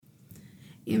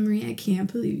Anne-Marie, I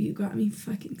can't believe you got me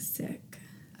fucking sick.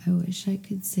 I wish I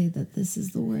could say that this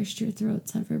is the worst your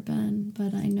throat's ever been,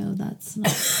 but I know that's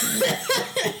not true.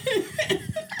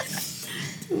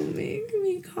 Don't make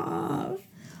me cough.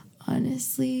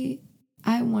 Honestly,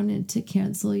 I wanted to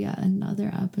cancel yet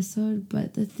another episode,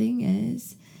 but the thing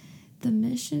is, the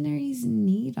missionaries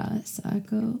need us,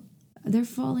 Echo. They're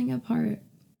falling apart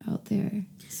out there.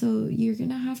 So you're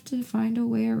going to have to find a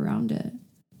way around it.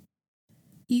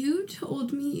 You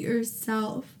told me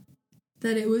yourself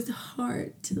that it was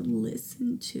hard to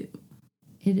listen to.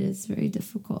 It is very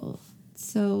difficult.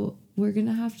 So we're going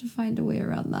to have to find a way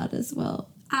around that as well.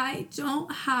 I don't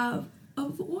have a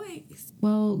voice.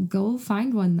 Well, go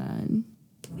find one then.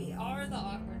 We are the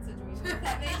awkward situation. If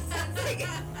that makes sense.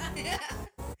 Yeah.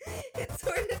 It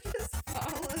sort of just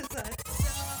follows us.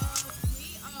 So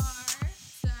we are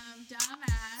some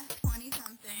dumbass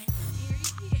 20-something from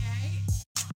Erie, PA.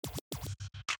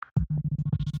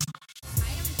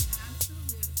 I am an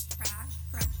absolute trash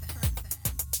person.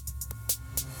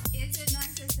 Is it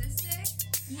narcissistic?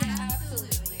 Yeah,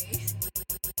 absolutely.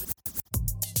 You're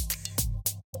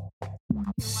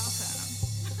welcome.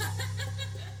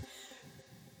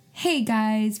 Hey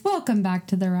guys, welcome back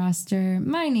to the roster.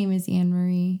 My name is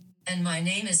Anne-Marie. And my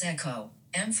name is Echo.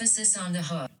 Emphasis on the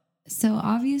hook. So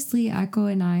obviously Echo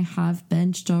and I have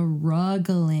been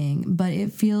struggling, but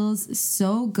it feels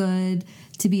so good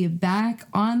to be back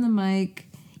on the mic,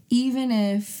 even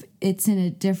if it's in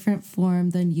a different form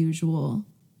than usual.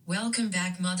 Welcome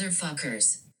back,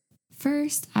 motherfuckers.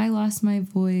 First, I lost my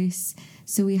voice,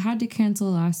 so we had to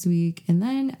cancel last week, and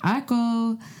then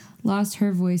Echo lost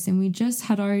her voice, and we just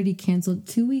had already canceled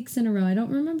 2 weeks in a row. I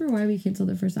don't remember why we canceled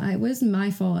the first time. It was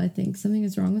my fault, I think. Something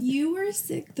is wrong with it. You were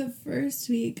sick the first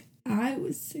week. I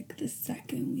was sick the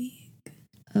second week.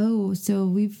 Oh, so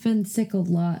we've been sick a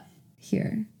lot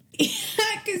here. Yeah,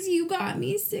 because you got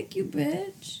me sick, you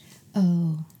bitch.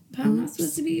 Oh. But I'm not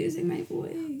supposed to be using my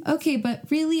voice. Okay, but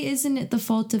really, isn't it the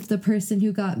fault of the person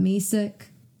who got me sick,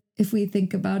 if we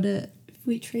think about it? If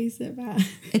we trace it back.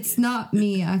 It's not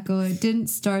me, Echo. It didn't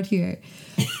start here.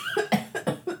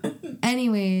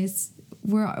 Anyways,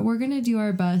 we're going to do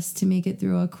our best to make it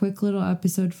through a quick little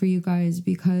episode for you guys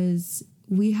because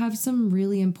we have some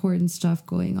really important stuff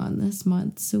going on this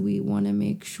month. So we want to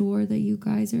make sure that you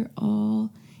guys are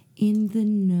all in the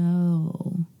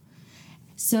know.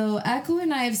 So Echo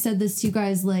and I have said this to you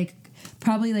guys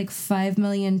probably 5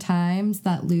 million times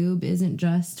that lube isn't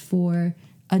just for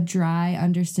a dry,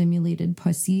 understimulated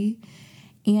pussy.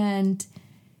 And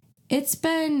it's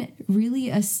been really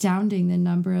astounding the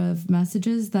number of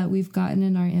messages that we've gotten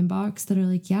in our inbox that are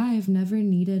like, yeah, I've never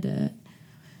needed it.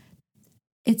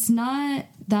 It's not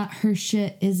that her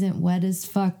shit isn't wet as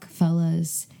fuck,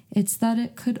 fellas. It's that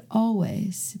it could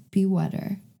always be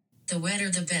wetter. The wetter,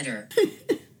 the better.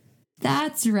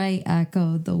 That's right,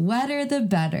 Echo. The wetter, the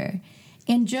better.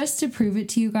 And just to prove it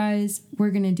to you guys, we're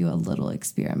going to do a little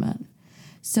experiment.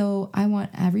 So I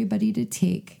want everybody to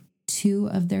take 2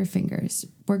 of their fingers.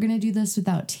 We're going to do this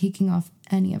without taking off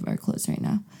any of our clothes right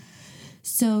now.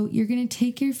 So you're going to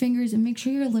take your fingers and make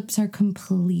sure your lips are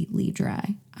completely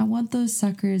dry. I want those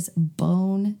suckers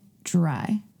bone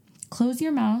dry. Close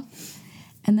your mouth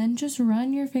and then just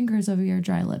run your fingers over your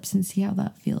dry lips and see how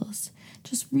that feels.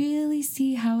 Just really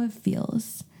see how it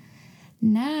feels.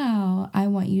 Now I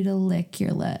want you to lick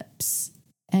your lips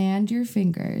and your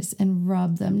fingers and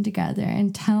rub them together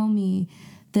and tell me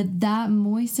that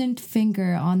moistened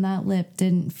finger on that lip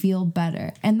didn't feel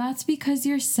better. And that's because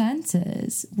your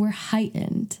senses were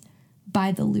heightened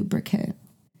by the lubricant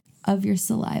of your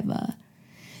saliva.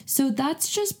 So that's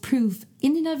just proof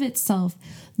in and of itself,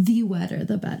 the wetter,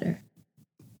 the better.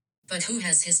 But who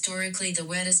has historically the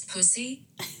wettest pussy?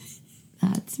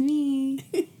 That's me.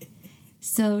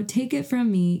 So take it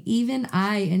from me, even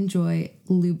I enjoy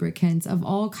lubricants of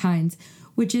all kinds,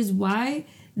 which is why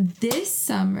this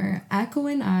summer, Echo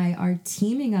and I are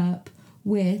teaming up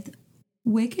with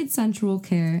Wicked Sensual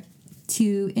Care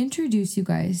to introduce you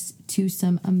guys to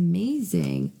some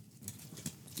amazing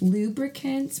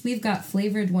lubricants. We've got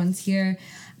flavored ones here.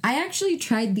 I actually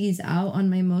tried these out on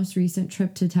my most recent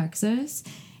trip to Texas,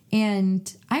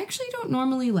 and I actually don't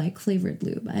normally like flavored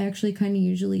lube. I actually kind of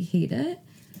usually hate it.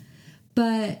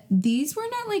 But these were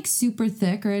not super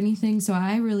thick or anything, so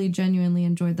I really genuinely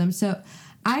enjoyed them. So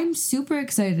I'm super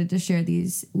excited to share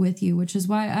these with you, which is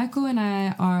why Echo and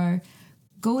I are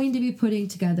going to be putting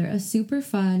together a super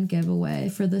fun giveaway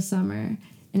for the summer.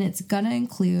 And it's going to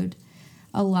include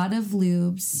a lot of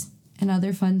lubes and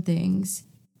other fun things.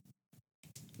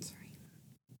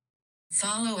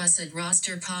 Follow us at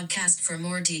Roster Podcast for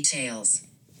more details.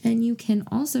 And you can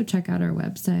also check out our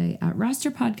website at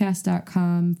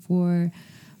rosterpodcast.com for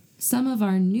some of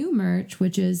our new merch,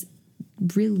 which is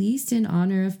released in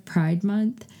honor of Pride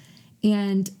Month.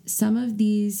 And some of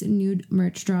these new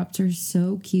merch drops are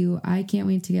so cute. I can't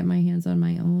wait to get my hands on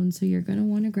my own. So you're going to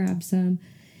want to grab some.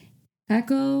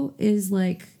 Echo is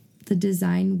like the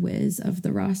design whiz of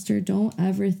the roster. Don't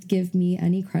ever give me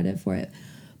any credit for it.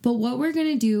 But what we're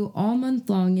going to do all month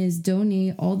long is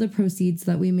donate all the proceeds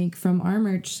that we make from our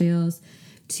merch sales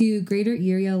to Greater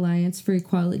Erie Alliance for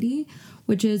Equality,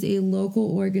 which is a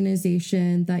local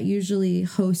organization that usually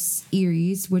hosts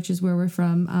Erie's, which is where we're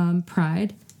from,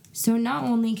 Pride. So not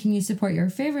only can you support your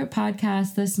favorite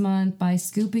podcast this month by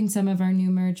scooping some of our new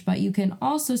merch, but you can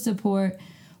also support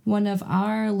one of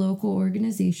our local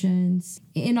organizations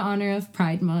in honor of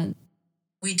Pride Month.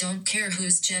 We don't care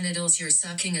whose genitals you're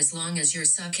sucking as long as you're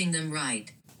sucking them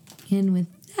right. And with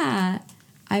that,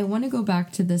 I want to go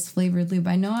back to this flavored lube.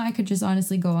 I know I could just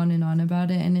honestly go on and on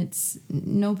about it, and it's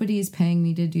nobody's paying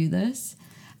me to do this.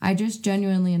 I just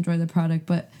genuinely enjoy the product,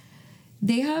 but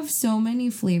they have so many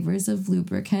flavors of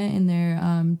lubricant in their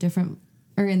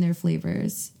in their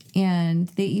flavors. And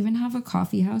they even have a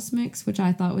coffee house mix, which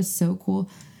I thought was so cool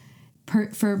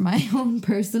for my own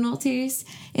personal taste.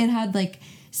 It had like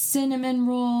cinnamon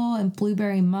roll and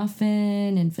blueberry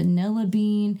muffin and vanilla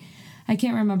bean. I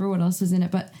can't remember what else was in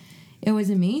it, but it was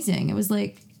amazing. It was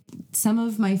like some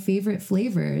of my favorite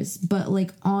flavors, but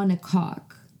like on a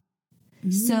cock.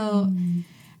 So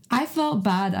I felt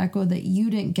bad, Echo, that you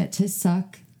didn't get to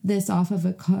suck this off of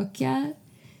a cock yet.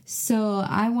 So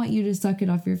I want you to suck it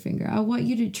off your finger. I want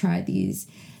you to try these.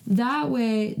 That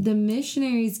way the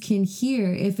missionaries can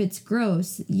hear if it's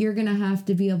gross. You're going to have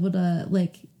to be able to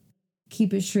like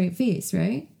keep a straight face,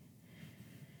 right?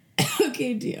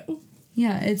 Okay, deal.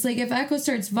 Yeah, it's like if Echo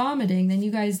starts vomiting, then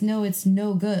you guys know it's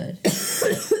no good.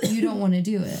 You don't want to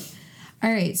do it.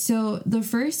 All right, so the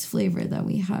first flavor that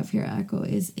we have here, Echo,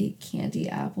 is a candy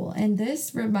apple. And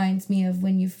this reminds me of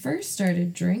when you first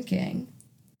started drinking.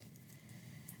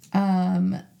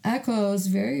 Echo's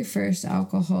very first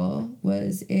alcohol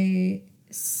was a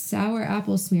sour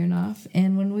apple Smirnoff.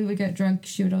 And when we would get drunk,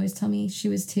 she would always tell me she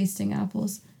was tasting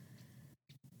apples.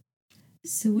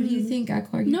 So what do you think,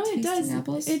 Echo? Are you tasting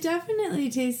apples? It definitely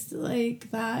tastes like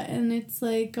that, and it's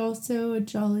like also a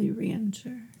Jolly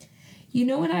Rancher. You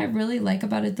know what I really like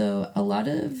about it, though? A lot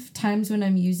of times when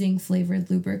I'm using flavored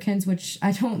lubricants, which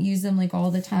I don't use them like all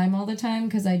the time,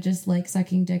 because I just like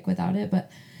sucking dick without it,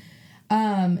 but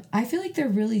I feel like they're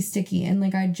really sticky, and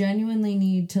like I genuinely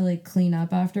need to like clean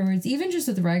up afterwards, even just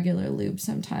with regular lube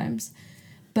sometimes.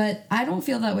 But I don't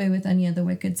feel that way with any of the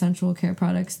Wicked Sensual Care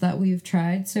products that we've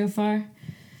tried so far.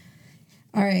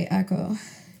 All right, Echo,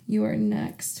 your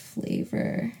next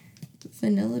flavor,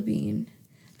 vanilla bean.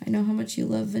 I know how much you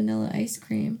love vanilla ice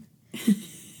cream.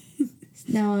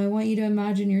 Now I want you to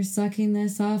imagine you're sucking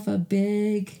this off a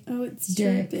big it's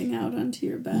dick. dripping out onto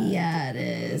your back. Yeah, it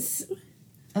is.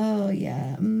 Oh,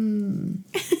 yeah.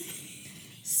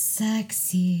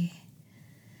 Sexy.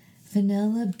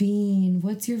 Vanilla bean.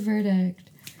 What's your verdict?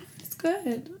 It's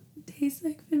good. It tastes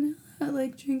like vanilla,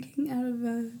 like drinking out of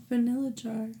a vanilla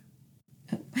jar.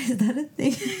 Oh, is that a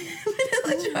thing?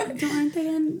 Vanilla jar? Aren't they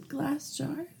in glass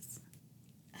jars?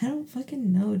 I don't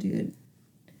fucking know, dude.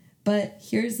 But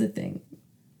here's the thing.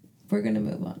 We're going to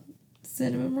move on.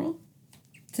 Cinnamon roll?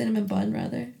 Cinnamon bun,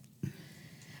 rather.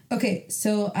 Okay,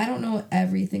 so I don't know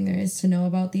everything there is to know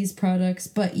about these products,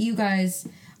 but you guys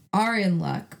are in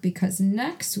luck because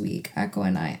next week, Echo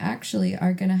and I actually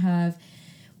are going to have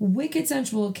Wicked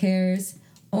Sensual Care's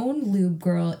own lube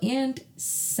girl and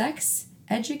sex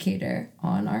educator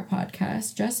on our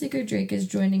podcast. Jessica Drake is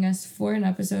joining us for an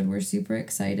episode. We're super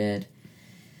excited.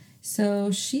 So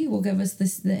she will give us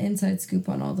the inside scoop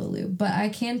on all the lube. But I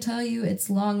can tell you it's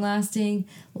long-lasting,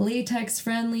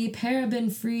 latex-friendly,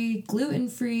 paraben-free,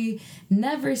 gluten-free,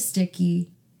 never sticky,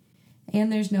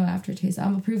 and there's no aftertaste.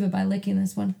 I'm going to prove it by licking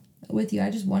this one with you. I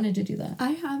just wanted to do that.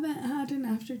 I haven't had an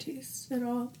aftertaste at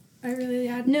all. I really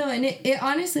hadn't. No, and it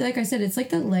honestly, like I said, it's like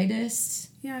the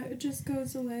lightest. Yeah, it just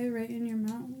goes away right in your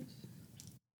mouth.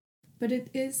 But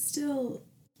it is still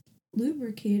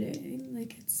lubricating.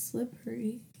 Like, it's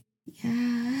slippery.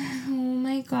 Yeah. Oh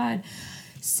my God.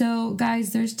 So,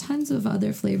 guys, there's tons of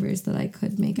other flavors that I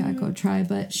could make Echo try,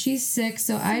 but she's sick,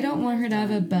 so I don't want her to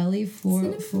have a belly full.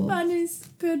 Cinnamon bun is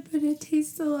good, but it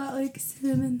tastes a lot like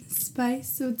cinnamon spice,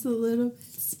 so it's a little bit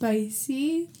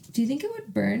spicy. Do you think it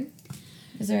would burn?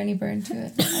 Is there any burn to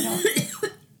it? I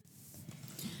don't.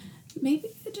 Maybe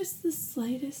just the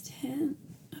slightest hint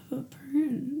of a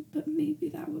burn, but maybe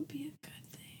that would be a good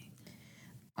thing.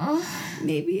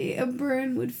 Maybe a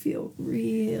burn would feel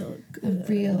real good.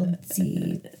 A real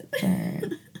deep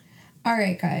burn. All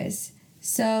right, guys.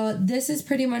 So this is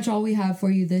pretty much all we have for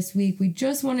you this week. We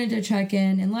just wanted to check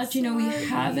in and let you know we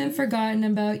haven't forgotten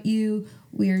about you.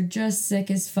 We are just sick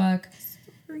as fuck.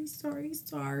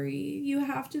 Sorry. You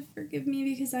have to forgive me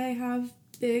because I have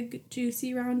big,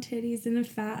 juicy, round titties and a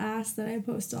fat ass that I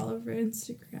post all over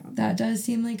Instagram. That does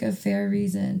seem like a fair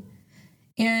reason.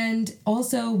 And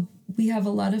also, we have a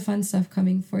lot of fun stuff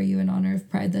coming for you in honor of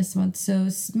Pride this month. So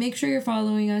make sure you're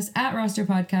following us at Roster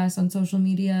Podcast on social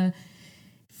media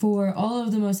for all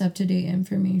of the most up-to-date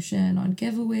information on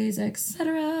giveaways,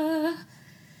 etc.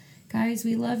 Guys,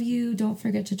 we love you. Don't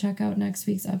forget to check out next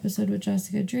week's episode with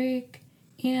Jessica Drake.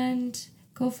 And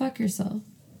go fuck yourself.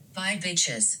 Bye,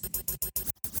 bitches.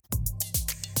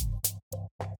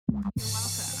 You're welcome.